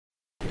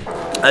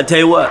I tell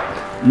you what,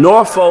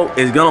 Norfolk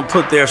is gonna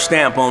put their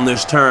stamp on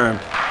this term,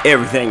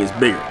 everything is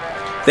bigger.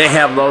 They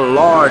have the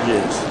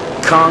largest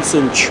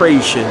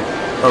concentration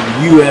of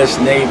U.S.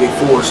 Navy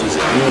forces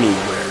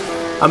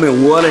anywhere. I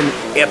mean, what an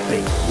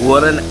epic,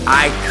 what an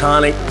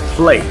iconic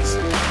place,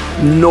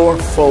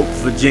 Norfolk,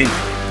 Virginia.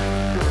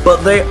 But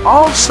they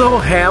also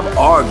have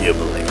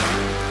arguably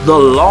the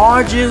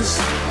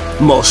largest,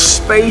 most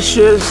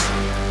spacious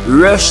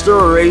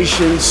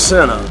restoration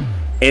center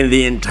in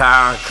the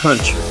entire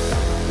country.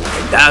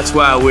 And that's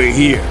why we're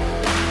here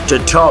to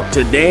talk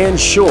to Dan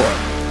Short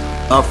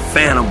of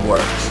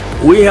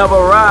FantomWorks. We have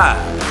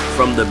arrived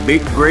from the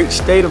big, great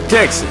state of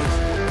Texas.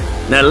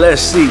 Now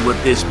let's see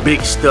what this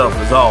big stuff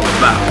is all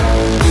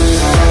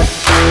about.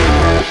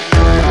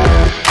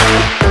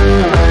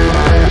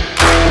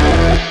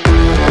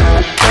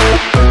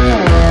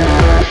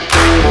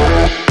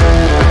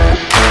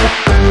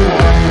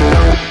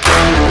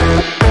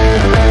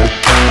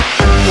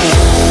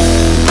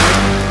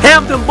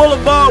 Hampton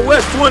Boulevard,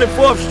 West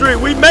 24th Street,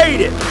 we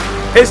made it.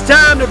 It's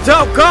time to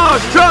talk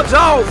cars, trucks,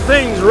 all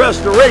things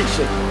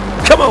restoration.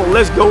 Come on,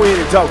 let's go in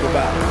and talk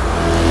about it.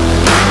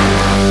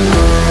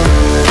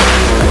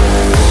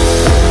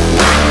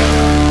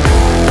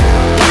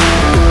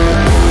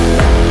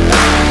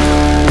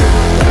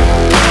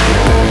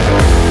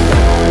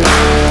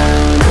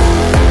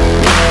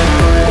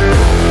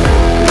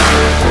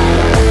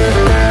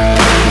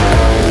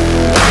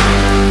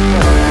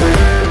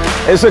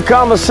 It's a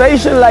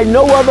conversation like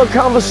no other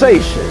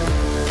conversation.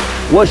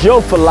 What's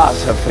your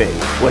philosophy?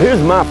 Well, here's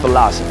my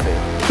philosophy.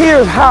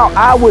 Here's how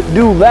I would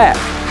do that.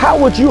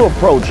 How would you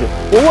approach it?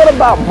 Well, what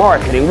about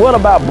marketing? What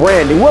about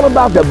branding? What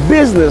about the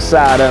business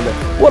side of it?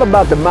 What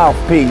about the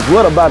mouthpiece?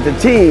 What about the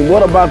team?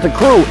 What about the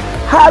crew?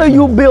 How do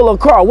you build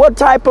a car? What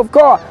type of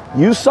car?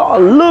 You saw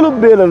a little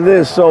bit of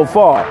this so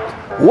far.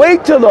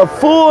 Wait till the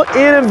full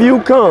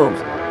interview comes.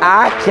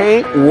 I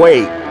can't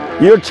wait.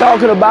 You're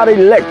talking about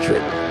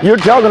electric. You're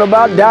talking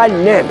about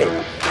dynamic.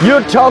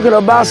 You're talking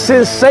about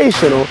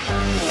sensational.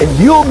 If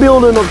you're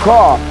building a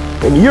car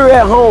and you're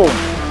at home,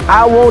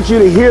 I want you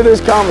to hear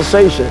this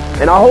conversation,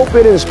 and I hope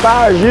it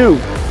inspires you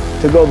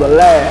to go the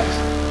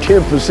last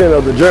 10%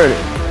 of the journey,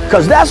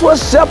 because that's what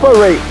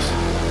separates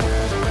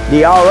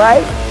the all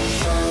right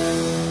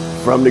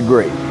from the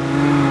great.